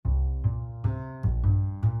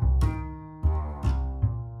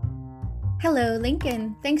Hello,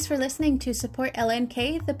 Lincoln. Thanks for listening to Support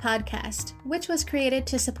LNK, the podcast, which was created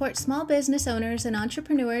to support small business owners and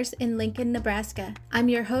entrepreneurs in Lincoln, Nebraska. I'm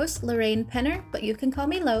your host, Lorraine Penner, but you can call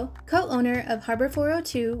me Lo, co-owner of Harbor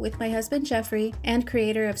 402 with my husband, Jeffrey, and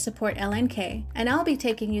creator of Support LNK. And I'll be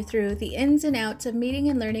taking you through the ins and outs of meeting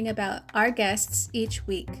and learning about our guests each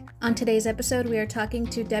week. On today's episode, we are talking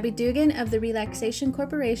to Debbie Dugan of the Relaxation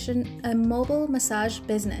Corporation, a mobile massage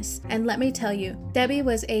business. And let me tell you, Debbie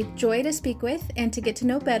was a joy to speak with and to get to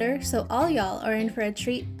know better, so all y'all are in for a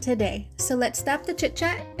treat today. So let's stop the chit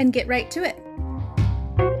chat and get right to it.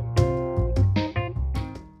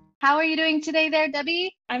 How are you doing today there,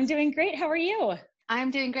 Debbie? I'm doing great. How are you? I'm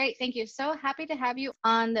doing great. Thank you. So happy to have you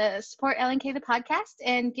on the Support LNK, the podcast,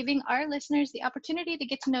 and giving our listeners the opportunity to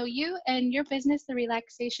get to know you and your business, the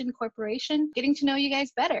Relaxation Corporation, getting to know you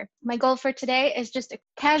guys better. My goal for today is just a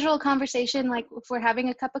casual conversation, like if we're having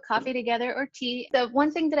a cup of coffee together or tea. The one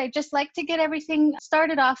thing that I just like to get everything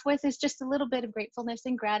started off with is just a little bit of gratefulness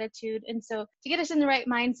and gratitude. And so to get us in the right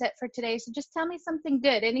mindset for today, so just tell me something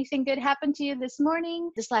good. Anything good happened to you this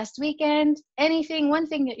morning, this last weekend? Anything, one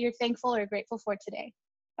thing that you're thankful or grateful for today?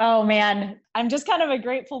 Oh man, I'm just kind of a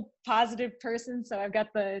grateful, positive person. So I've got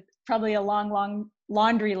probably a long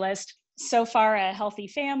laundry list. So far, a healthy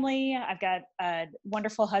family. I've got a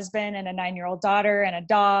wonderful husband and a 9-year-old daughter and a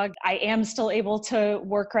dog. I am still able to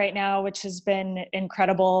work right now, which has been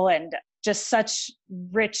incredible, and just such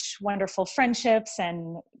rich, wonderful friendships,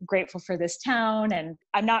 and grateful for this town. And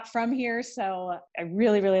I'm not from here, so I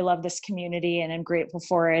really, really love this community and I'm grateful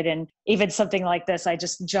for it. And even something like this, I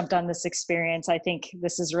just jumped on this experience. I think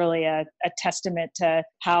this is really a testament to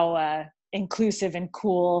how inclusive and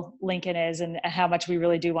cool Lincoln is and how much we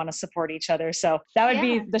really do want to support each other. So that would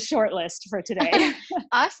be the short list for today.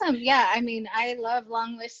 Awesome. Yeah. I mean, I love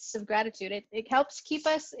long lists of gratitude. It helps keep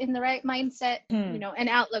us in the right mindset, and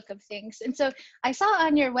outlook of things. And so I saw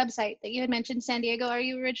on your website that you had mentioned San Diego. Are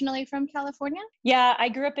you originally from California? Yeah, I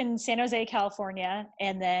grew up in San Jose, California,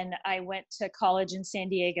 and then I went to college in San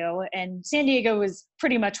Diego. And San Diego was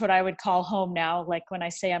pretty much what I would call home now. Like when I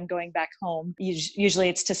say I'm going back home, usually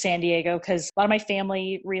it's to San Diego because a lot of my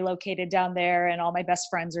family relocated down there and all my best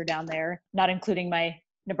friends are down there, not including my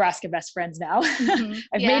Nebraska best friends now. Mm-hmm.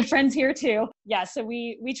 I've made friends here too. Yeah, so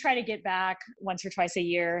we try to get back once or twice a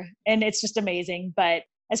year and it's just amazing. But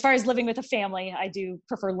as far as living with a family, I do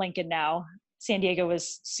prefer Lincoln now. San Diego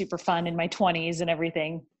was super fun in my 20s and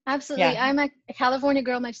everything. Absolutely. Yeah. I'm a California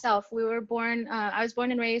girl myself. I was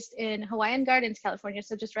born and raised in Hawaiian Gardens, California,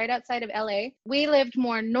 so just right outside of LA. We lived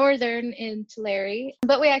more northern in Tulare,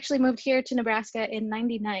 but we actually moved here to Nebraska in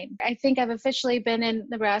 99. I think I've officially been in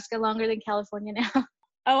Nebraska longer than California now.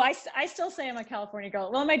 Oh, I still say I'm a California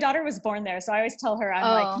girl. Well, my daughter was born there, so I always tell her,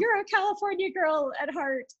 I'm like, you're a California girl at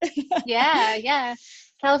heart. Yeah.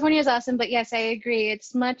 California is awesome, but yes, I agree.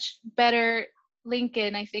 It's much better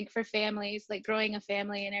Lincoln, I think, for families, like growing a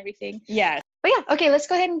family and everything. Yeah. But yeah, okay, let's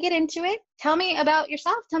go ahead and get into it. Tell me about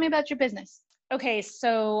yourself. Tell me about your business. Okay,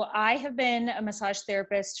 so I have been a massage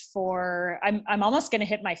therapist I'm almost going to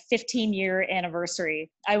hit my 15-year anniversary.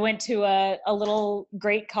 I went to a little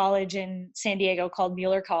great college in San Diego called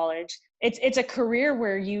Mueller College. It's a career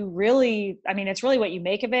where it's really what you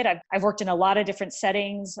make of it. I've worked in a lot of different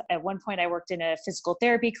settings. At one point, I worked in a physical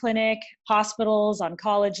therapy clinic, hospitals,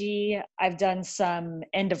 oncology. I've done some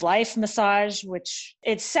end-of-life massage, which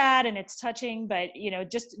it's sad and it's touching, but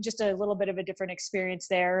just a little bit of a different experience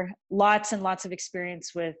there. Lots and lots of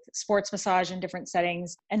experience with sports massage in different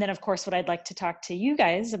settings. And then, of course, what I'd like to talk to you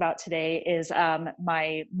guys about today is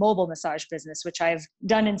my mobile massage business, which I've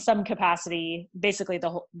done in some capacity, basically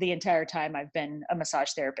the entire time I've been a massage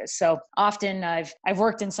therapist. So often I've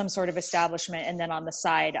worked in some sort of establishment, and then on the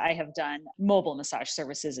side I have done mobile massage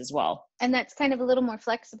services as well. And that's kind of a little more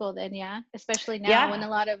flexible then, especially now when a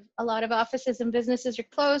lot of offices and businesses are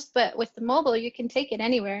closed, but with the mobile you can take it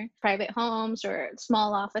anywhere, private homes or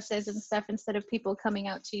small offices and stuff, instead of people coming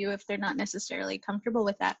out to you if they're not necessarily comfortable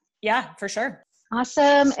with that. Yeah, for sure.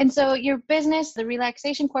 Awesome. And so your business, the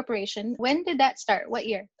Relaxation Corporation, when did that start? What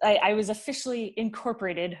year? I was officially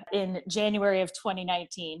incorporated in January of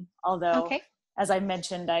 2019, although as I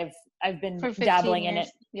mentioned, I've been dabbling in it.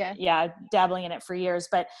 Yeah, dabbling in it for years.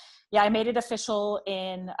 But yeah, I made it official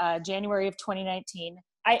in January of 2019.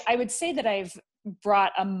 I would say that I've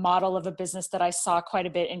brought a model of a business that I saw quite a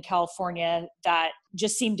bit in California that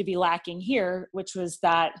just seemed to be lacking here, which was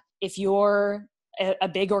that if you're a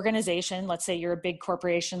big organization, let's say you're a big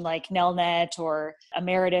corporation like Nelnet or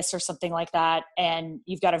Emeritus or something like that, and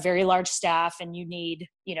you've got a very large staff and you need,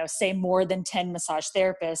 say more than 10 massage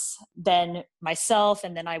therapists, then myself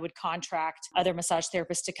and then I would contract other massage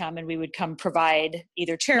therapists to come, and we would come provide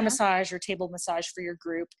either chair massage or table massage for your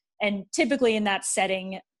group. And typically in that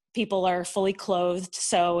setting, people are fully clothed.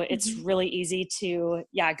 So it's really easy to,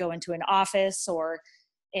 go into an office, or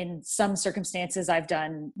in some circumstances, I've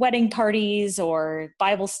done wedding parties or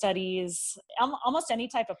Bible studies, almost any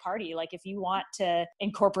type of party. Like if you want to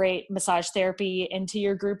incorporate massage therapy into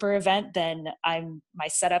your group or event, then my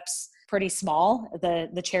setup's pretty small.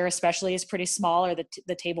 The chair especially is pretty small, or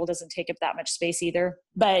the table doesn't take up that much space either.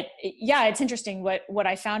 But yeah, it's interesting. What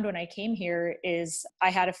I found when I came here is I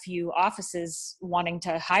had a few offices wanting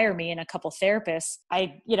to hire me and a couple therapists.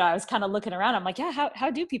 I was kind of looking around. I'm like,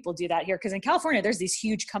 how do people do that here? Because in California, there's these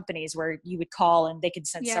huge companies where you would call and they could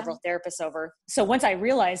send several therapists over. So once I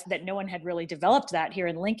realized that no one had really developed that here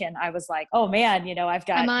in Lincoln, I was like, oh man,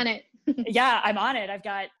 I'm on it. I'm on it. I've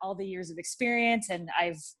got all the years of experience, and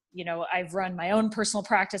I've run my own personal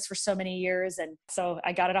practice for so many years. And so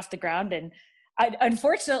I got it off the ground, and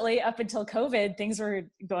unfortunately, up until COVID, things were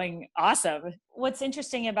going awesome. What's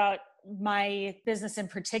interesting about my business in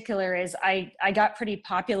particular is I got pretty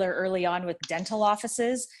popular early on with dental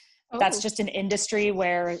offices. That's just an industry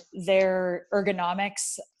where their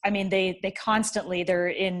ergonomics, they constantly, they're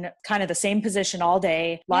in kind of the same position all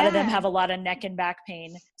day. A lot of them have a lot of neck and back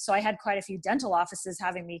pain. So I had quite a few dental offices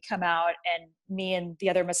having me come out, and me and the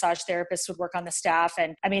other massage therapists would work on the staff.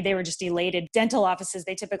 And they were just elated. Dental offices,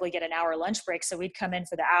 they typically get an hour lunch break. So we'd come in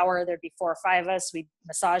for the hour, there'd be 4 or 5 of us, we'd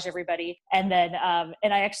massage everybody. And then,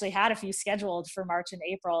 and I actually had a few scheduled for March and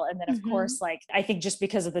April. And then of course, I think just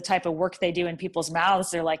because of the type of work they do in people's mouths,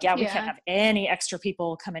 they're like, we can't have any extra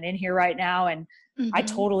people coming in here right now. And I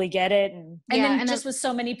totally get it. And then just with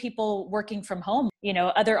so many people working from home,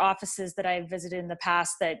 other offices that I've visited in the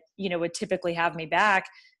past that, would typically have me back,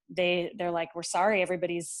 they're like, we're sorry,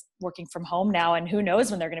 everybody's working from home now, and who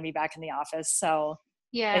knows when they're going to be back in the office. So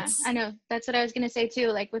I know. That's what I was going to say too.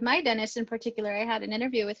 Like with my dentist in particular, I had an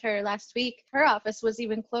interview with her last week. Her office was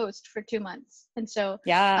even closed for 2 months. And so,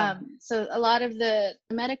 so a lot of the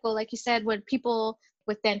medical, like you said, when people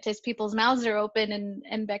with dentists, people's mouths are open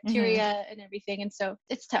and bacteria and everything. And so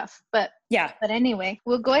it's tough, but anyway,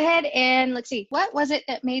 we'll go ahead and let's see, what was it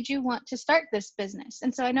that made you want to start this business?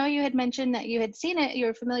 And so I know you had mentioned that you had seen it, you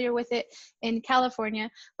were familiar with it in California,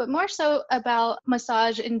 but more so about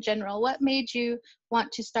massage in general. What made you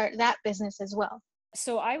want to start that business as well?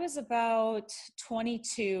 So I was about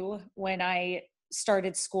 22 when I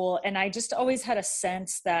started school, and I just always had a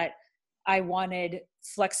sense that I wanted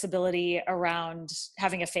flexibility around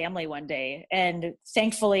having a family one day. And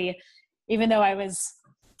thankfully, even though I was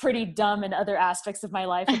pretty dumb in other aspects of my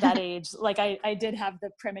life at that age, like I did have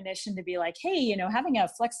the premonition to be like, hey, having a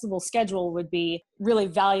flexible schedule would be really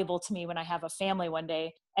valuable to me when I have a family one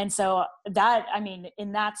day. And so that,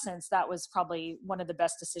 in that sense, that was probably one of the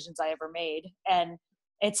best decisions I ever made. And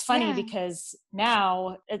it's funny because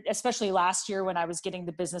now, especially last year when I was getting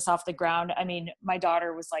the business off the ground, my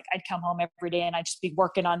daughter was like, I'd come home every day and I'd just be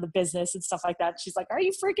working on the business and stuff like that. She's like, are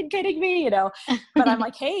you freaking kidding me? But I'm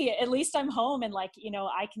like, hey, at least I'm home, and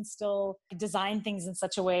I can still design things in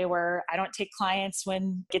such a way where I don't take clients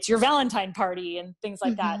when it's your Valentine party and things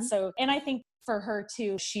like that. So, and I think for her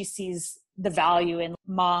too, she sees the value in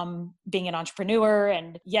mom being an entrepreneur.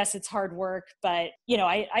 And yes, it's hard work, but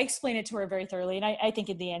I explain it to her very thoroughly. And I think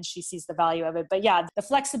in the end, she sees the value of it. But yeah, the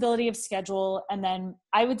flexibility of schedule. And then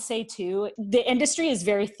I would say too, the industry is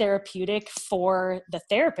very therapeutic for the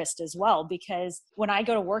therapist as well, because when I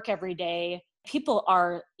go to work every day, people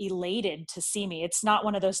are elated to see me. It's not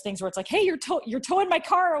one of those things where it's like, hey, you're towing my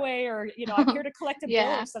car away, or, I'm here to collect a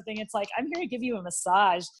bill or something. It's like, I'm here to give you a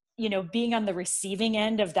massage. Being on the receiving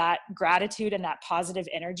end of that gratitude and that positive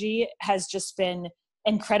energy has just been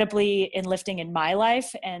incredibly enlifting in my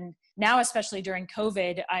life. And now, especially during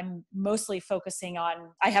COVID, I'm mostly focusing on,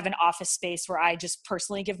 I have an office space where I just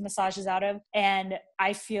personally give massages out of. And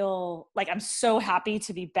I feel like I'm so happy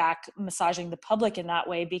to be back massaging the public in that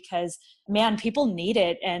way, because man, people need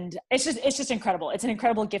it. And it's just incredible. It's an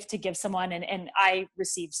incredible gift to give someone. And I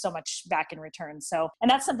receive so much back in return. So, and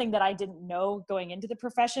that's something that I didn't know going into the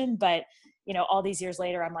profession, but all these years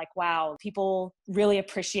later, I'm like, wow, people really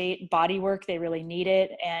appreciate body work. They really need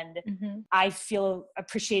it. And I feel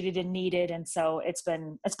appreciated and needed. And so it's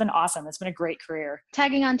been awesome. It's been a great career.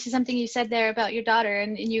 Tagging on to something you said there about your daughter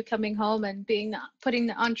and you coming home and putting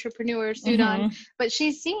the entrepreneur suit on, but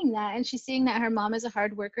she's seeing that, and she's seeing that her mom is a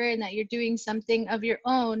hard worker and that you're doing something of your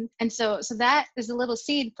own. And so that is a little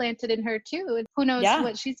seed planted in her too. And who knows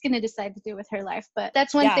what she's going to decide to do with her life. But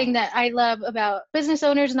that's one thing that I love about business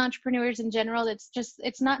owners and entrepreneurs in general.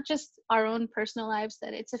 It's not just our own personal lives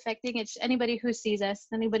that it's affecting. It's anybody who sees us,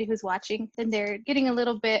 anybody who's watching, and they're getting a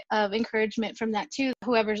little bit of encouragement from that too.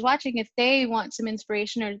 Whoever's watching, if they want some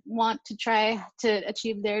inspiration or want to try to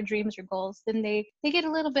achieve their dreams or goals, then they get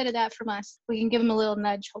a little bit of that from us. We can give them a little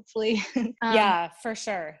nudge, hopefully. Yeah, for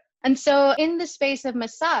sure. And so in the space of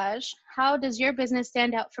massage, how does your business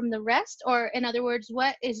stand out from the rest? Or in other words,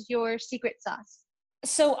 what is your secret sauce?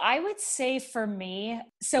 So I would say for me,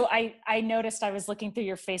 so I noticed I was looking through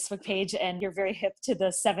your Facebook page and you're very hip to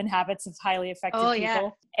the 7 habits of highly effective people. Yeah.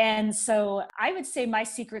 And so I would say my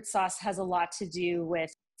secret sauce has a lot to do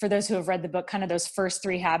with, for those who have read the book, kind of those first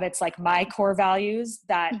 3 habits, like my core values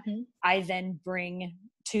that I then bring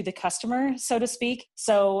to the customer, so to speak.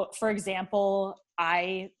 So for example,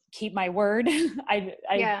 I keep my word.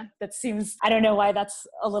 That seems, I don't know why that's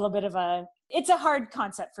a little bit of it's a hard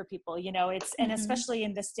concept for people, and especially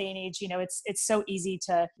in this day and age, it's so easy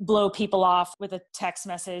to blow people off with a text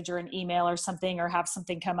message or an email or something, or have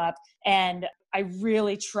something come up. And I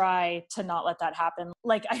really try to not let that happen.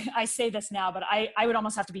 Like I say this now, but I would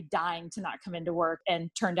almost have to be dying to not come into work and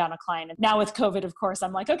turn down a client. And now with COVID, of course,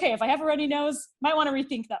 I'm like, okay, if I have a runny nose, might want to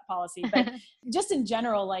rethink that policy. But just in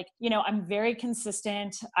general, I'm very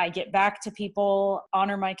consistent. I get back to people,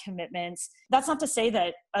 honor my commitments. That's not to say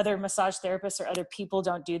that other massage therapists or other people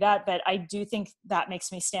don't do that, but I do think that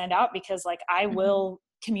makes me stand out because I will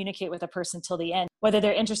communicate with a person till the end, whether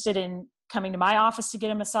they're interested in coming to my office to get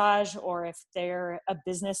a massage, or if they're a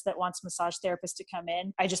business that wants massage therapists to come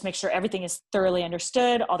in. I just make sure everything is thoroughly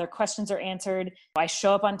understood. All their questions are answered. I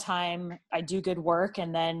show up on time. I do good work.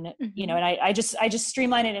 And then, and I just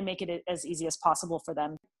streamline it and make it as easy as possible for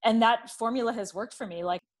them. And that formula has worked for me.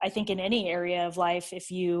 I think in any area of life, if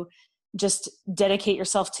you just dedicate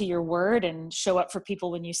yourself to your word and show up for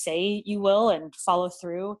people when you say you will and follow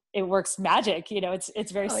through, it works magic.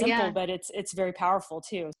 It's very simple, but it's very powerful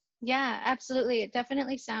too. Yeah, absolutely. It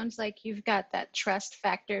definitely sounds like you've got that trust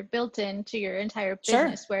factor built into your entire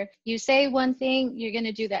business where you say one thing, you're going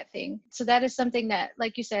to do that thing. So that is something that,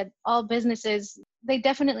 like you said, all businesses, they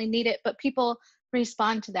definitely need it, but people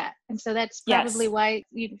respond to that. And so that's probably why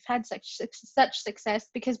you've had such success,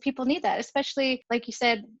 because people need that, especially like you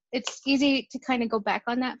said, it's easy to kind of go back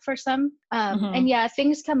on that for some. And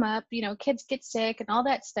things come up, kids get sick and all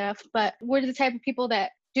that stuff, but we're the type of people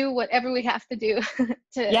that do whatever we have to do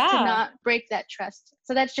to not break that trust.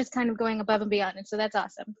 So that's just kind of going above and beyond. And so that's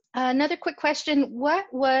awesome. Another quick question. What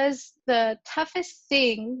was the toughest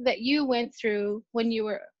thing that you went through when you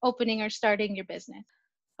were opening or starting your business?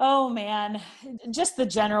 Oh man, just the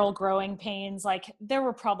general growing pains. There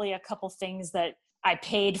were probably a couple things that I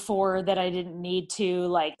paid for that I didn't need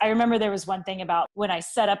to. I remember there was one thing about when I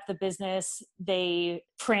set up the business, they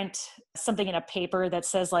print something in a paper that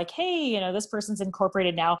says hey, this person's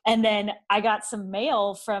incorporated now. And then I got some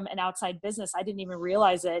mail from an outside business. I didn't even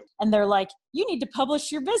realize it. And they're like, you need to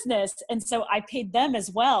publish your business. And so I paid them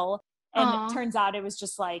as well. And it turns out it was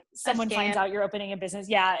just someone finds out you're opening a business.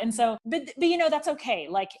 Yeah. And so, but that's okay.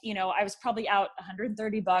 I was probably out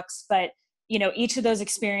 $130, but each of those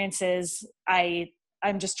experiences,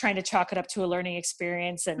 I'm just trying to chalk it up to a learning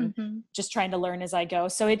experience and just trying to learn as I go.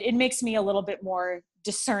 So it makes me a little bit more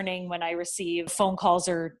discerning when I receive phone calls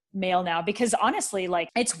or mail now, because honestly,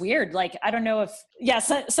 it's weird. I don't know if,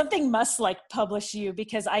 something must publish you,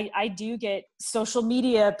 because I do get social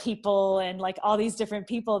media people and all these different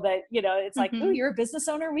people that, it's oh, you're a business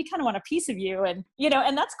owner. We kind of want a piece of you. And,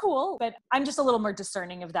 and that's cool, but I'm just a little more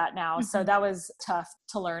discerning of that now. So that was tough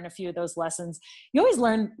to learn a few of those lessons. You always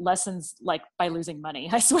learn lessons by losing money,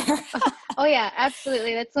 I swear. Oh yeah,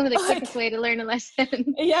 absolutely. That's one of the quickest way to learn a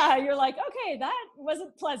lesson. Yeah. You're okay, that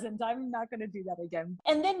wasn't pleasant. I'm not going to do that again.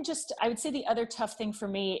 And then I would say the other tough thing for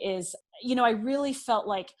me is, I really felt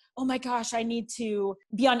oh my gosh, I need to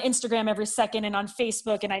be on Instagram every second and on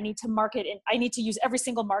Facebook, and I need to market and I need to use every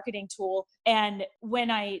single marketing tool. And when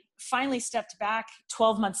I finally stepped back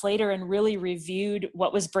 12 months later and really reviewed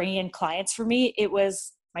what was bringing in clients for me, it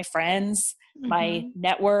was my friends, my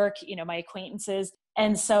network, my acquaintances.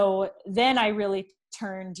 And so then I really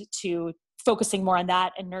turned to focusing more on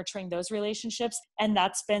that and nurturing those relationships. And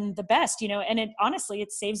that's been the best, and it honestly,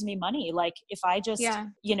 it saves me money. Like if I just,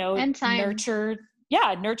 And time.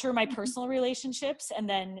 nurture my personal relationships, and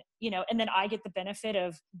then I get the benefit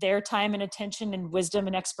of their time and attention and wisdom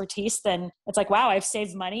and expertise, then it's like, wow, I've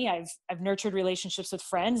saved money. I've nurtured relationships with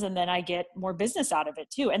friends, and then I get more business out of it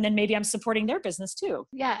too. And then maybe I'm supporting their business too.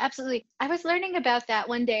 Yeah, absolutely. I was learning about that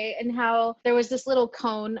one day, and how there was this little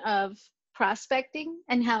cone of prospecting,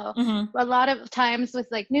 and how a lot of times with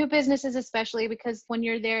like new businesses, especially because when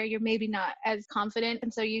you're there, you're maybe not as confident.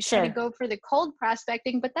 And so you try to go for the cold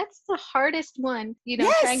prospecting, but that's the hardest one,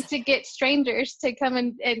 trying to get strangers to come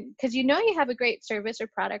and because you have a great service or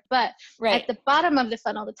product, but at the bottom of the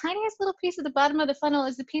funnel, the tiniest little piece of the bottom of the funnel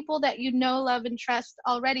is the people that love and trust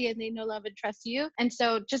already, and they know, love, and trust you. And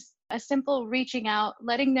so just a simple reaching out,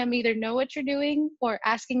 letting them either know what you're doing or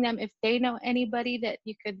asking them if they know anybody that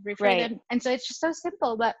you could refer them. And so it's just so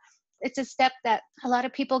simple, but it's a step that a lot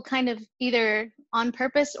of people kind of either on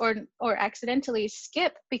purpose or accidentally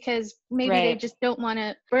skip, because maybe they just don't want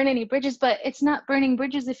to burn any bridges. But it's not burning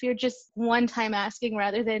bridges if you're just one time asking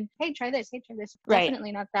rather than, hey, try this, hey, try this.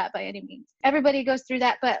 Definitely not that by any means. Everybody goes through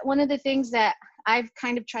that. But one of the things that I've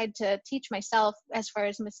kind of tried to teach myself as far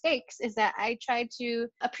as mistakes is that I try to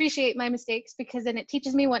appreciate my mistakes, because then it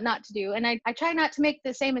teaches me what not to do. And I try not to make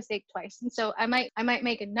the same mistake twice. And so I might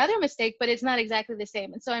make another mistake, but it's not exactly the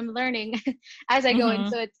same. And so I'm learning as I go. And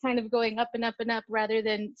so it's kind of going up and up and up rather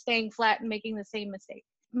than staying flat and making the same mistake.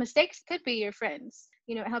 Mistakes could be your friends.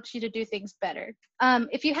 It helps you to do things better.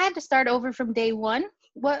 If you had to start over from day one,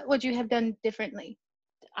 what would you have done differently?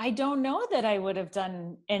 I don't know that I would have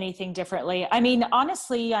done anything differently. I mean,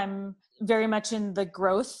 honestly, I'm very much in the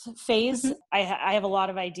growth phase. I have a lot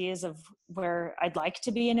of ideas of where I'd like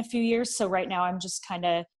to be in a few years. So right now I'm just kind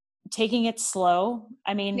of taking it slow.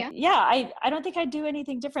 I mean, I don't think I'd do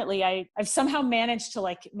anything differently. I've somehow managed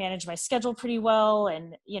to manage my schedule pretty well.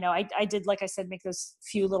 And, I did, like I said, make those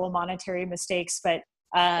few little monetary mistakes, but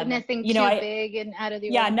nothing too big and out of the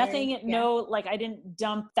ordinary. Nothing. No, I didn't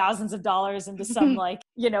dump thousands of dollars into some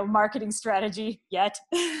marketing strategy yet.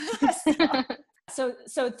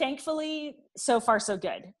 So thankfully, so far so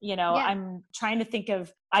good. I'm trying to think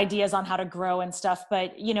of ideas on how to grow and stuff,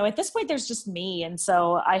 but at this point there's just me, and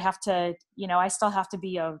so I have to, I still have to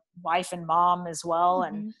be a wife and mom as well,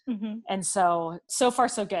 and so far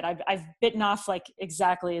so good. I've bitten off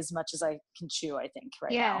exactly as much as I can chew, I think,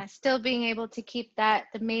 right now. Yeah, still being able to keep that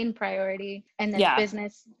the main priority, and then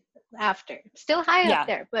business after, still high up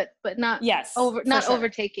there, but not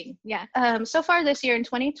overtaking. So far this year in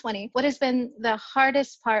 2020, what has been the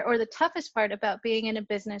hardest part or the toughest part about being in a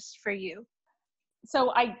business for you?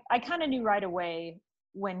 So I kind of knew right away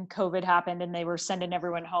when COVID happened and they were sending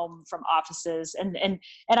everyone home from offices, and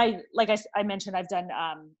I, like I mentioned, I've done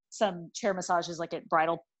some chair massages at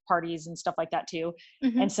bridal parties and stuff like that too.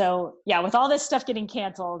 And so with all this stuff getting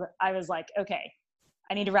canceled, I was like, okay,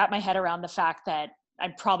 I need to wrap my head around the fact that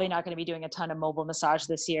I'm probably not going to be doing a ton of mobile massage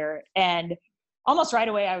this year. And almost right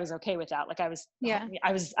away, I was okay with that. I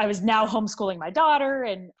was now homeschooling my daughter,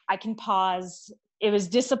 and I can pause. It was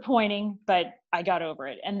disappointing, but I got over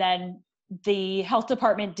it. And then the health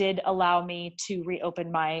department did allow me to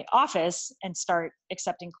reopen my office and start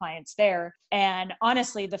accepting clients there. And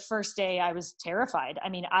honestly, the first day I was terrified. I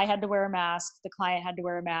mean, I had to wear a mask. The client had to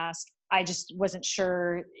wear a mask. I just wasn't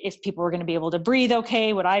sure if people were going to be able to breathe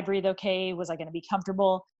okay. Would I breathe okay? Was I going to be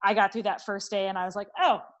comfortable? I got through that first day and I was like,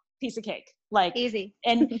 oh, piece of cake. Easy.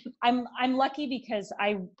 And I'm lucky because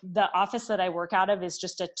the office that I work out of is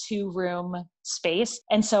just a 2-room space.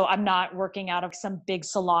 And so I'm not working out of some big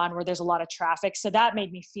salon where there's a lot of traffic. So that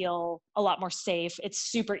made me feel a lot more safe.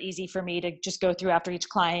 It's super easy for me to just go through after each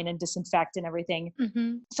client and disinfect and everything.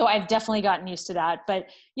 So I've definitely gotten used to that. But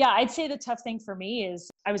I'd say the tough thing for me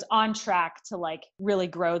is I was on track to really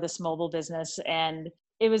grow this mobile business, and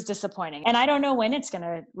it was disappointing. And I don't know when it's going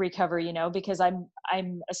to recover, because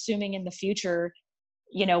I'm assuming in the future,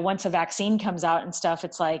 once a vaccine comes out and stuff,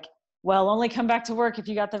 it's well, only come back to work if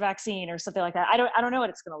you got the vaccine or something like that. I don't know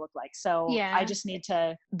what it's going to look like. So I just need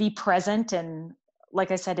to be present. And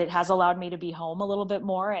like I said, it has allowed me to be home a little bit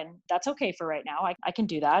more, and that's okay for right now. I can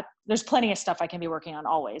do that. There's plenty of stuff I can be working on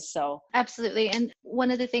always. So absolutely. And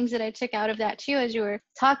one of the things that I took out of that too, as you were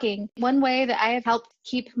talking, one way that I have helped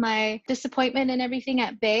keep my disappointment and everything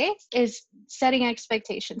at bay is setting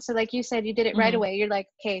expectations. So like you said, you did it right away. You're like,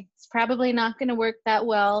 okay, it's probably not going to work that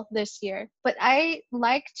well this year. But I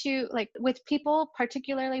like to, with people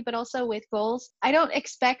particularly, but also with goals, I don't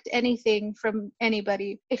expect anything from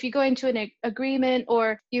anybody. If you go into an agreement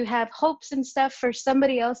or you have hopes and stuff for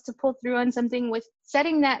somebody else to pull through on something with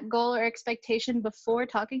setting that goal or expectation before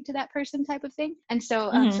talking to that person type of thing. And so,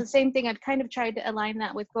 Mhm. so same thing, I've kind of tried to align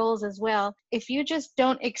that with goals as well. If you just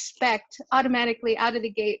don't expect automatically out of the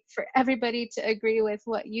gate for everybody to agree with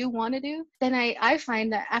what you want to do, then I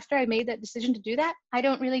find that after I made that decision to do that, I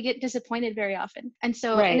don't really get disappointed very often. And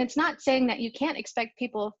so, and Right. it's not saying that you can't expect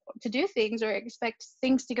people to do things or expect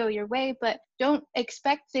things to go your way, but don't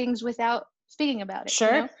expect things without speaking about it,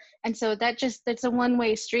 Sure. And so that's a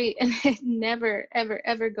one-way street, and it never, ever,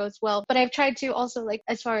 ever goes well. But I've tried to also, like,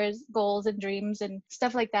 as far as goals and dreams and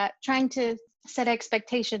stuff like that, trying to set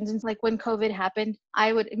expectations. And like when COVID happened,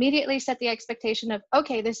 I would immediately set the expectation of,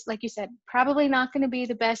 okay, this, like you said, probably not going to be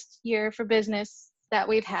the best year for business that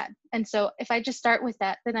we've had. And so if I just start with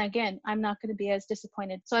that, then again, I'm not going to be as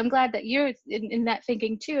disappointed. So I'm glad that you're in that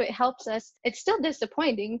thinking too. It helps us. It's still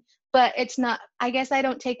disappointing, but it's not, I guess I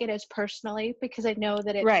don't take it as personally because I know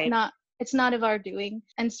that Right. it's not of our doing.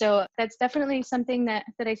 And so that's definitely something that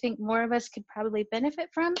I think more of us could probably benefit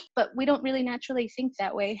from, but we don't really naturally think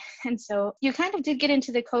that way. And so you kind of did get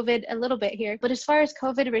into the COVID a little bit here, but as far as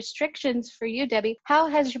COVID restrictions for you, Debbie, how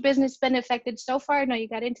has your business been affected so far? I know you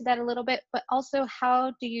got into that a little bit, but also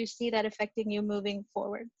how do you see that affecting you moving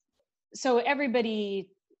forward? So everybody,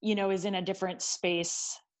 is in a different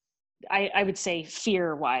space. I would say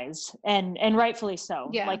fear wise, and rightfully so.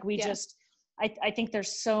 Yeah. Like we Yeah. just, I think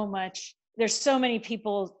there's so many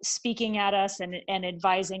people speaking at us and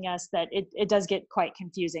advising us that it does get quite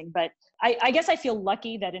confusing. But I guess I feel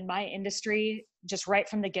lucky that in my industry, just right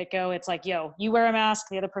from the get-go, it's like, yo, you wear a mask,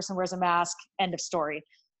 the other person wears a mask, end of story.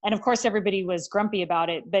 And of course, everybody was grumpy about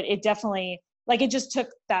it, but it definitely, like, it just took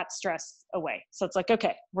that stress away. So it's like,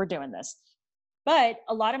 okay, we're doing this. But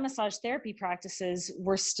a lot of massage therapy practices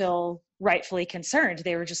were still rightfully concerned.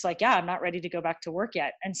 They were just like, yeah, I'm not ready to go back to work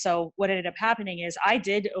yet. And so what ended up happening is I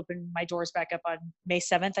did open my doors back up on May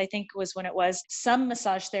 7th, I think was when it was. Some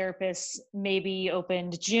massage therapists maybe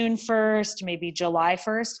opened June 1st, maybe July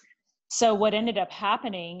 1st. So what ended up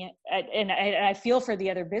happening, and I feel for the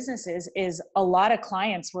other businesses, is a lot of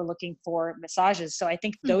clients were looking for massages. So I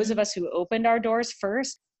think those of us who opened our doors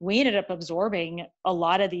first, we ended up absorbing a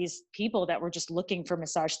lot of these people that were just looking for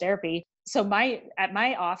massage therapy. So at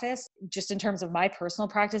my office, just in terms of my personal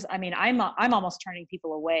practice, I mean, I'm almost turning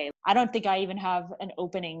people away. I don't think I even have an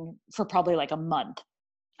opening for probably like a month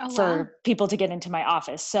for people to get into my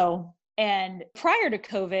office. So, and prior to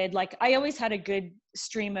COVID, like I always had a good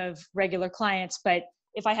stream of regular clients, but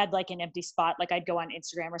if I had like an empty spot, like I'd go on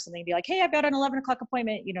Instagram or something and be like, hey, I've got an 11 o'clock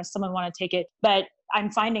appointment, someone want to take it. But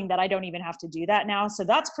I'm finding that I don't even have to do that now. So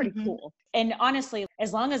that's pretty cool. And honestly,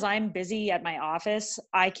 as long as I'm busy at my office,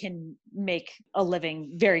 I can make a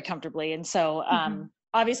living very comfortably. And so,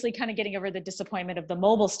 obviously kind of getting over the disappointment of the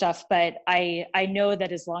mobile stuff, but I know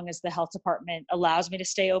that as long as the health department allows me to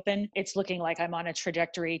stay open, it's looking like I'm on a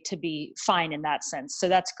trajectory to be fine in that sense. So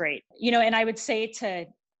that's great. And I would say to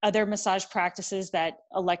other massage practices that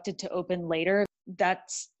elected to open later,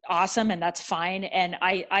 that's awesome and that's fine. And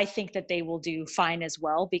I think that they will do fine as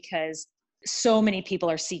well because so many people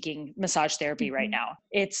are seeking massage therapy right now.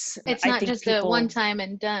 It's not just a one time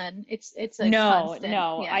and done. It's a constant.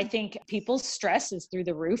 No. Yeah. I think people's stress is through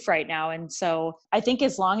the roof right now. And so I think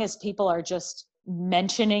as long as people are just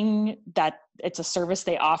mentioning that it's a service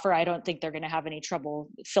they offer, I don't think they're going to have any trouble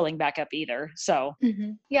filling back up either. So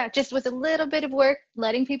yeah, just with a little bit of work,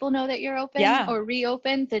 letting people know that you're open or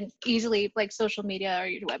reopened, then easily like social media or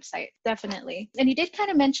your website. Definitely. And you did kind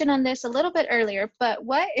of mention on this a little bit earlier, but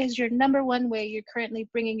what is your number one way you're currently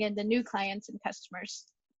bringing in the new clients and customers?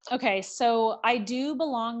 Okay. So I do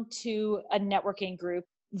belong to a networking group.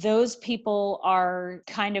 Those people are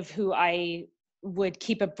kind of who I would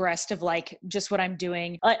keep abreast of, like, just what I'm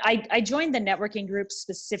doing. I joined the networking group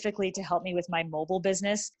specifically to help me with my mobile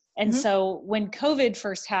business. And so when COVID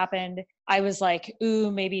first happened, I was like, ooh,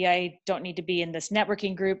 maybe I don't need to be in this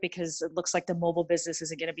networking group because it looks like the mobile business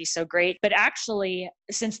isn't going to be so great. But actually,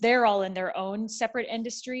 since they're all in their own separate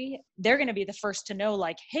industry, they're going to be the first to know,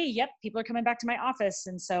 like, hey, yep, people are coming back to my office.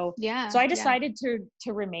 And so I decided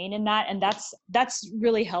to remain in that. And that's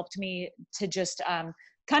really helped me to just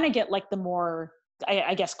kind of get like the more,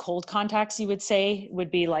 I guess, cold contacts, you would say,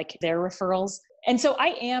 would be like their referrals. And so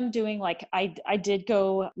I am doing like,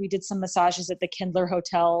 we did some massages at the Kindler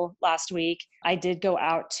Hotel last week. I did go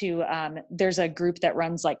out to, there's a group that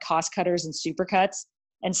runs like Cost Cutters and Supercuts.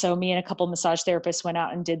 And so me and a couple massage therapists went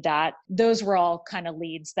out and did that. Those were all kind of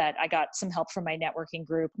leads that I got some help from my networking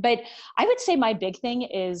group. But I would say my big thing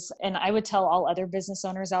is, and I would tell all other business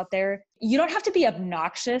owners out there, you don't have to be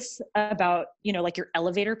obnoxious about, like your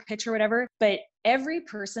elevator pitch or whatever, but every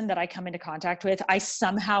person that I come into contact with, I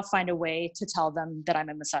somehow find a way to tell them that I'm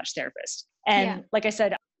a massage therapist. And like I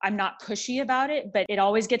said, I'm not pushy about it, but it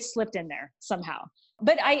always gets slipped in there somehow.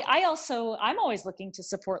 But I'm always looking to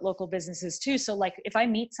support local businesses too. So like if I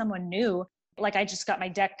meet someone new, like I just got my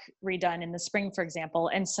deck redone in the spring, for example.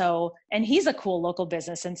 And he's a cool local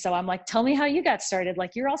business. And so I'm like, tell me how you got started.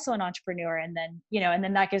 Like you're also an entrepreneur. And then, and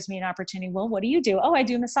then that gives me an opportunity. Well, what do you do? Oh, I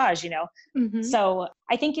do massage, So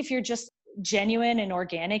I think if you're just genuine and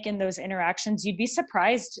organic in those interactions, you'd be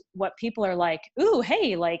surprised what people are like, ooh,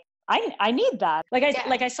 hey, like, I need that. Like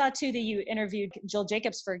I saw too that you interviewed Jill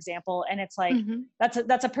Jacobs, for example, and it's like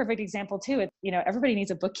that's a perfect example too. Everybody needs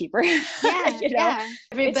a bookkeeper. Yeah,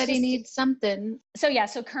 everybody needs something.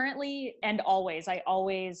 So currently and always,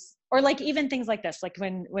 or like even things like this, like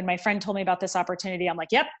when my friend told me about this opportunity, I'm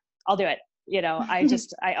like, yep, I'll do it.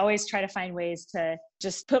 I always try to find ways to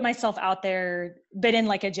just put myself out there, but in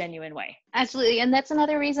like a genuine way. Absolutely. And that's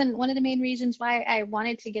another reason, one of the main reasons why I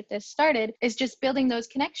wanted to get this started is just building those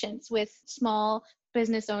connections with small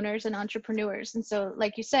business owners and entrepreneurs. And so,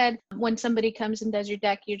 like you said, when somebody comes and does your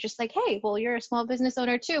deck, you're just like, hey, well, you're a small business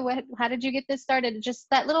owner too. How did you get this started? Just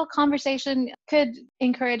that little conversation could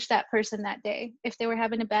encourage that person that day if they were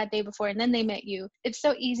having a bad day before and then they met you. It's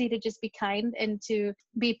so easy to just be kind and to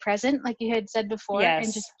be present, like you had said before,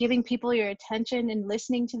 and just giving people your attention and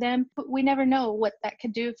listening to them. But we never know what that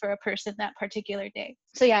could do for a person that particular day.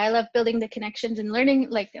 So yeah, I love building the connections and learning,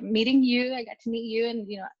 like meeting you. I got to meet you and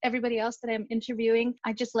everybody else that I'm interviewing.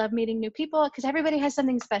 I just love meeting new people because everybody has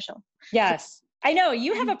something special. Yes. I know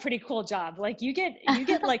you have a pretty cool job. Like you get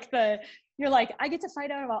like you're like, I get to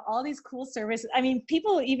find out about all these cool services. I mean,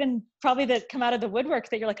 people even probably that come out of the woodwork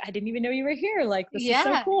that you're like, I didn't even know you were here. Like, this is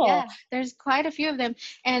so cool. Yeah, there's quite a few of them.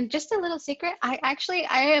 And just a little secret, I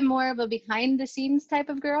am more of a behind the scenes type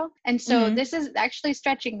of girl. And so this is actually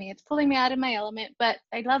stretching me. It's pulling me out of my element, but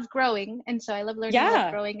I love growing. And so I love learning, I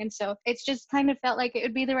love growing. And so it's just kind of felt like it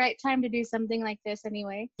would be the right time to do something like this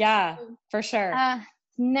anyway. Yeah, for sure.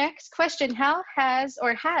 Next question, how has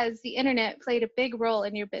the internet played a big role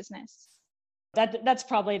in your business? That's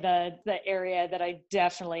probably the area that I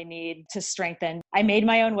definitely need to strengthen. I made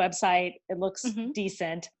my own website. It looks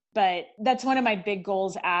decent, but that's one of my big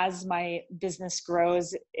goals as my business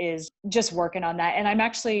grows is just working on that. And I'm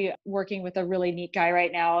actually working with a really neat guy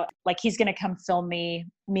right now. Like he's going to come film me.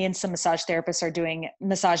 Me and some massage therapists are doing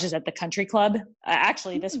massages at the country club,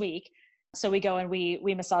 actually this week. So we go and we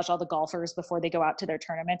massage all the golfers before they go out to their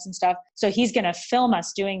tournaments and stuff. So he's going to film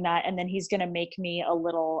us doing that. And then he's going to make me a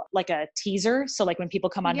little, like a teaser. So like when people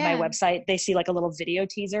come onto my website, they see like a little video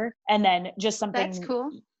teaser and then just something, that's cool,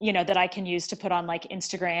 that I can use to put on like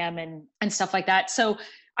Instagram and stuff like that. So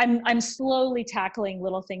I'm slowly tackling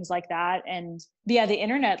little things like that. And the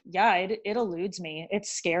internet, it eludes me.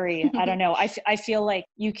 It's scary. I don't know. I feel like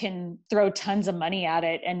you can throw tons of money at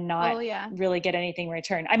it and not really get anything in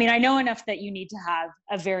return. I mean, I know enough that you need to have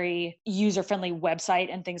a very user-friendly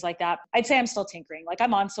website and things like that. I'd say I'm still tinkering. Like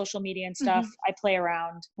I'm on social media and stuff. I play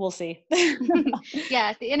around. We'll see.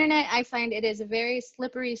 Yeah, the internet, I find it is a very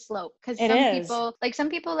slippery slope because some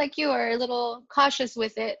people like you are a little cautious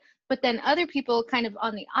with it. But then other people kind of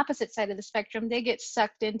on the opposite side of the spectrum, they get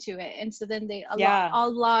sucked into it. And so then a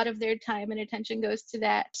lot of their time and attention goes to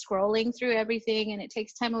that, scrolling through everything, and it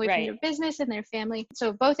takes time away from their business and their family.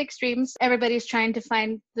 So both extremes, everybody's trying to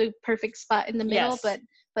find the perfect spot in the middle,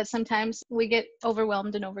 but sometimes we get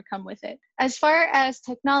overwhelmed and overcome with it. As far as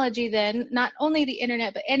technology then, not only the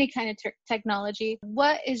internet, but any kind of technology,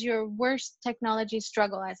 what is your worst technology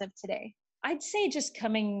struggle as of today? I'd say just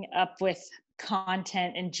coming up with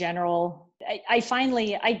content in general. I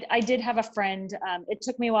did have a friend. It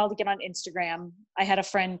took me a while to get on Instagram. I had a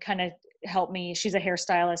friend kind of help me. She's a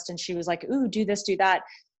hairstylist and she was like, ooh, do this, do that.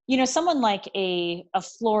 Someone like a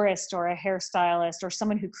florist or a hairstylist or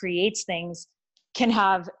someone who creates things can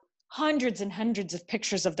have hundreds and hundreds of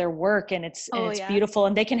pictures of their work and it's beautiful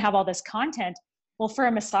and they can have all this content. Well, for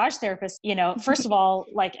a massage therapist, first of all,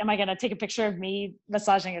 like, am I going to take a picture of me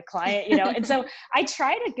massaging a client, And so I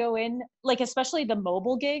try to go in, like, especially the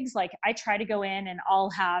mobile gigs, like I try to go in and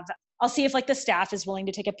I'll see if like the staff is willing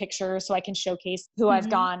to take a picture so I can showcase who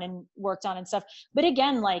I've gone and worked on and stuff. But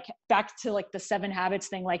again, like back to like the 7 habits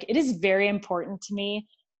thing, like it is very important to me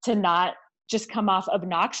to not just come off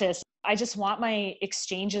obnoxious. I just want my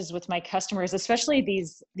exchanges with my customers, especially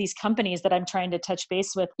these companies that I'm trying to touch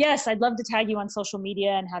base with. Yes, I'd love to tag you on social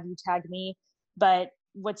media and have you tag me, but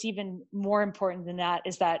what's even more important than that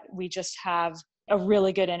is that we just have a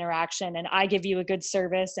really good interaction, and I give you a good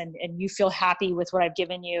service, and you feel happy with what I've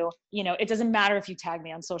given you. You know, it doesn't matter if you tag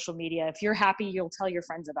me on social media. If you're happy, you'll tell your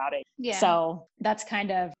friends about it. Yeah. So that's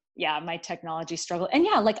kind of, my technology struggle. And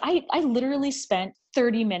like I literally spent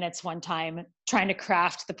 30 minutes one time trying to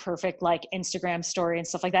craft the perfect like Instagram story and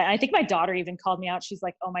stuff like that. And I think my daughter even called me out. She's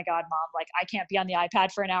like, "Oh my God, mom, like I can't be on the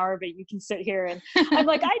iPad for an hour, but you can sit here." And I'm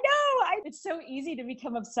like, I know, it's so easy to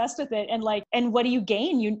become obsessed with it. And like, and what do you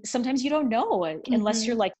gain? Sometimes you don't know unless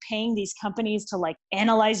you're like paying these companies to like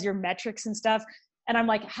analyze your metrics and stuff. And I'm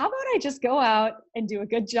like, how about I just go out and do a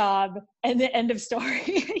good job and the end of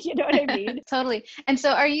story? You know what I mean? Totally. And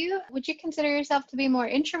so would you consider yourself to be more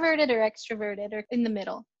introverted or extroverted or in the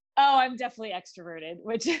middle? Oh, I'm definitely extroverted,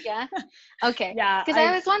 which yeah. Okay. Yeah. Because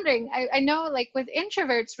I was wondering, I know like with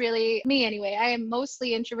introverts, really, me anyway, I am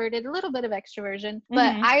mostly introverted, a little bit of extroversion,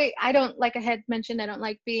 but I don't, like I had mentioned, I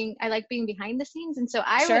like being behind the scenes. And so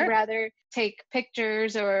I would rather take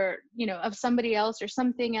pictures or, of somebody else or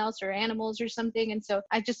something else or animals or something. And so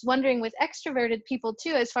I'm just wondering with extroverted people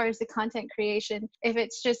too, as far as the content creation, if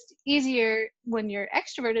it's just easier when you're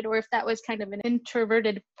extroverted or if that was kind of an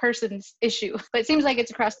introverted person's issue. But it seems like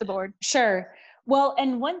it's across the board. Sure. Well,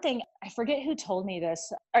 and one thing, I forget who told me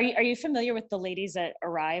this. Are you familiar with the ladies at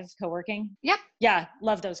Arrive Co-working? Yeah. Yeah.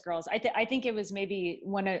 Love those girls. I think it was maybe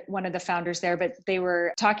one of the founders there, but they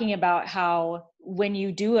were talking about how when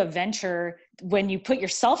you do a venture, when you put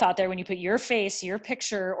yourself out there, when you put your face, your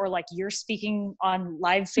picture, or like you're speaking on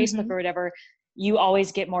live Facebook or whatever, you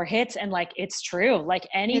always get more hits. And like, it's true. Like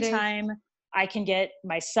anytime I can get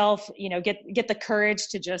myself, get the courage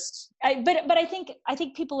to just, but I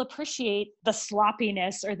think people appreciate the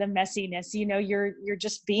sloppiness or the messiness, you're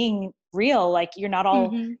just being real. Like you're not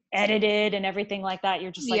all edited and everything like that.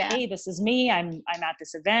 You're just like, hey, this is me. I'm at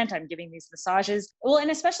this event. I'm giving these massages. Well,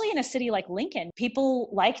 and especially in a city like Lincoln, people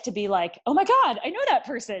like to be like, oh my God, I know that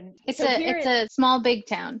person. It's a small, big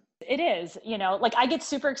town. It is, like I get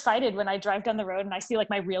super excited when I drive down the road and I see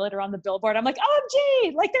like my realtor on the billboard. I'm like,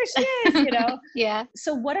 OMG, like there she is, Yeah.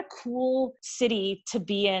 So what a cool city to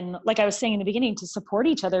be in, like I was saying in the beginning, to support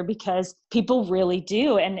each other, because people really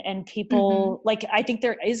do. And people like, I think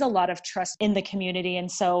there is a lot of trust in the community.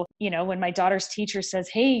 And so, when my daughter's teacher says,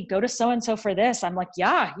 hey, go to so-and-so for this, I'm like,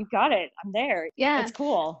 yeah, you got it. I'm there. Yeah. It's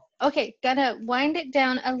cool. Okay, gotta wind it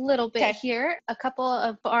down a little bit here. A couple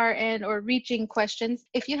of far end or reaching questions.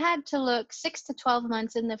 If you had to look 6 to 12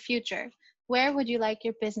 months in the future, where would you like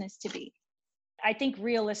your business to be? I think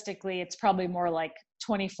realistically, it's probably more like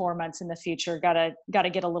 24 months in the future. Gotta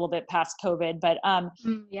get a little bit past COVID, but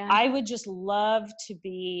I would just love to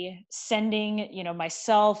be sending,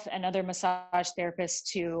 myself and other massage therapists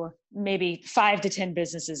to maybe 5 to 10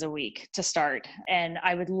 businesses a week to start. And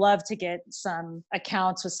I would love to get some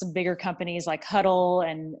accounts with some bigger companies like Huddle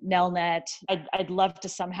and Nelnet. I'd love to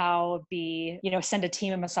somehow be, send a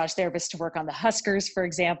team of massage therapists to work on the Huskers, for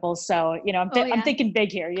example. So, I'm thinking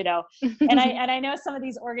big here, and I know some of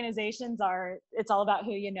these organizations it's all about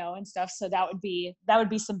who you know and stuff. So that would be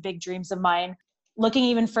some big dreams of mine. Looking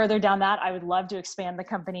even further down that, I would love to expand the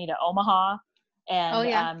company to Omaha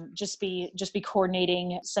and just be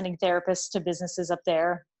coordinating, sending therapists to businesses up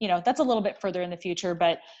there. That's a little bit further in the future,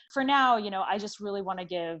 but for now, I just really want to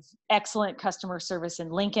give excellent customer service in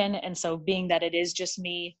Lincoln. And so being that it is just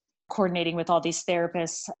me coordinating with all these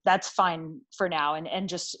therapists, that's fine for now. And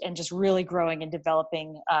just really growing and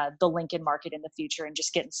developing the Lincoln market in the future, and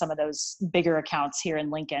just getting some of those bigger accounts here in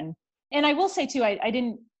Lincoln. And I will say too, I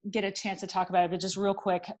didn't get a chance to talk about it, but just real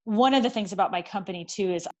quick, one of the things about my company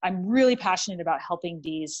too is I'm really passionate about helping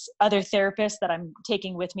these other therapists that I'm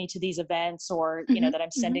taking with me to these events, or that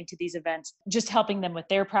I'm sending to these events, just helping them with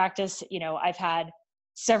their practice. I've had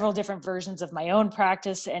several different versions of my own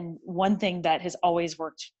practice, and one thing that has always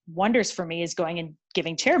worked wonders for me is going and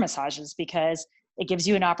giving chair massages, because it gives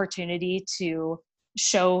you an opportunity to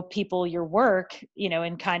show people your work,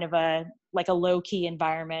 in kind of a low-key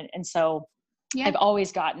environment. And so I've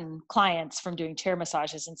always gotten clients from doing chair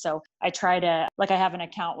massages. And so I try to, I have an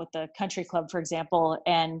account with the country club, for example,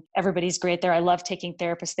 and everybody's great there. I love taking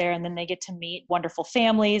therapists there, and then they get to meet wonderful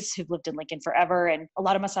families who've lived in Lincoln forever. And a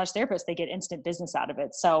lot of massage therapists, they get instant business out of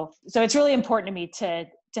it. So it's really important to me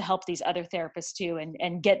to help these other therapists too,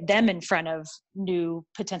 and get them in front of new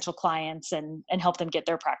potential clients and help them get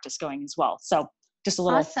their practice going as well. So just a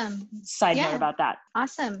little side note about that.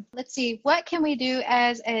 Awesome. Let's see. What can we do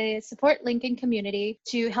as a Support Lincoln community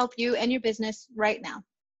to help you and your business right now?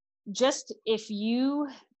 Just if you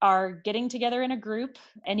are getting together in a group,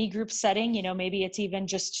 any group setting, maybe it's even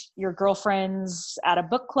just your girlfriends at a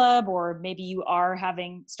book club, or maybe you are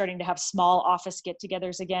starting to have small office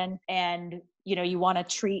get-togethers again. And you want to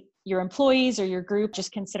treat your employees or your group,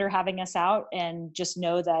 just consider having us out, and just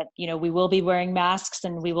know that, we will be wearing masks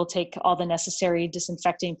and we will take all the necessary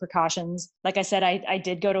disinfecting precautions. Like I said, I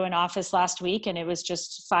did go to an office last week and it was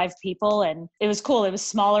just 5 people, and it was cool. It was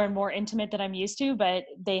smaller and more intimate than I'm used to, but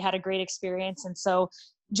they had a great experience. And so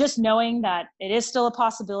just knowing that it is still a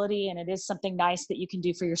possibility and it is something nice that you can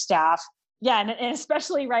do for your staff. Yeah. And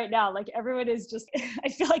especially right now, like everyone is just, I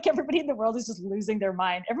feel like everybody in the world is just losing their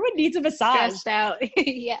mind. Everyone needs a massage. Stressed out.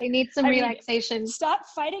 Yeah. They need some relaxation. Stop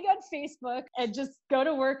fighting on Facebook and just go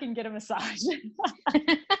to work and get a massage.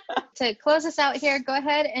 To close us out here, go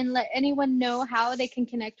ahead and let anyone know how they can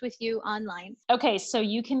connect with you online. Okay, so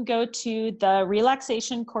you can go to the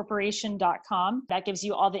relaxationcorporation.com. That gives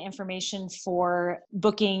you all the information for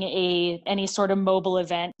booking any sort of mobile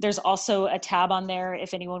event. There's also a tab on there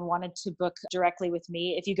if anyone wanted to book directly with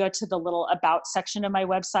me. If you go to the little about section of my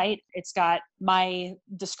website, it's got my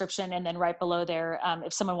description, and then right below there,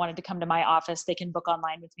 if someone wanted to come to my office, they can book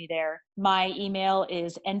online with me there. My email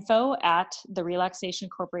is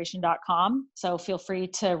info@therelaxationcorporation.com. So feel free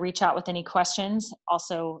to reach out with any questions.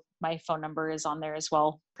 Also, my phone number is on there as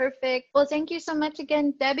well. Perfect. Well, thank you so much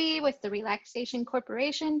again, Debbie, with the Relaxation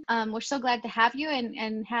Corporation. We're so glad to have you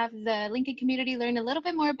and have the Lincoln community learn a little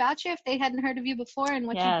bit more about you if they hadn't heard of you before and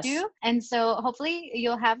what you do. And so hopefully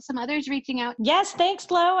you'll have some others reaching out. Yes, thanks,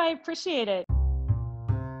 Lo. I appreciate it.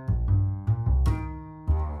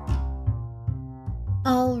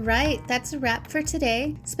 All right, that's a wrap for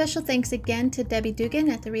today. Special thanks again to Debbie Dugan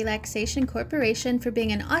at the Relaxation Corporation for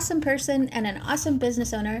being an awesome person and an awesome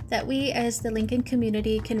business owner that we as the Lincoln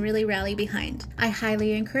community can really rally behind. I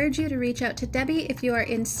highly encourage you to reach out to Debbie if you are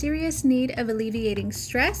in serious need of alleviating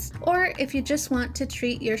stress or if you just want to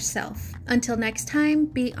treat yourself. Until next time,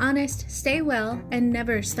 be honest, stay well, and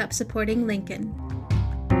never stop supporting Lincoln.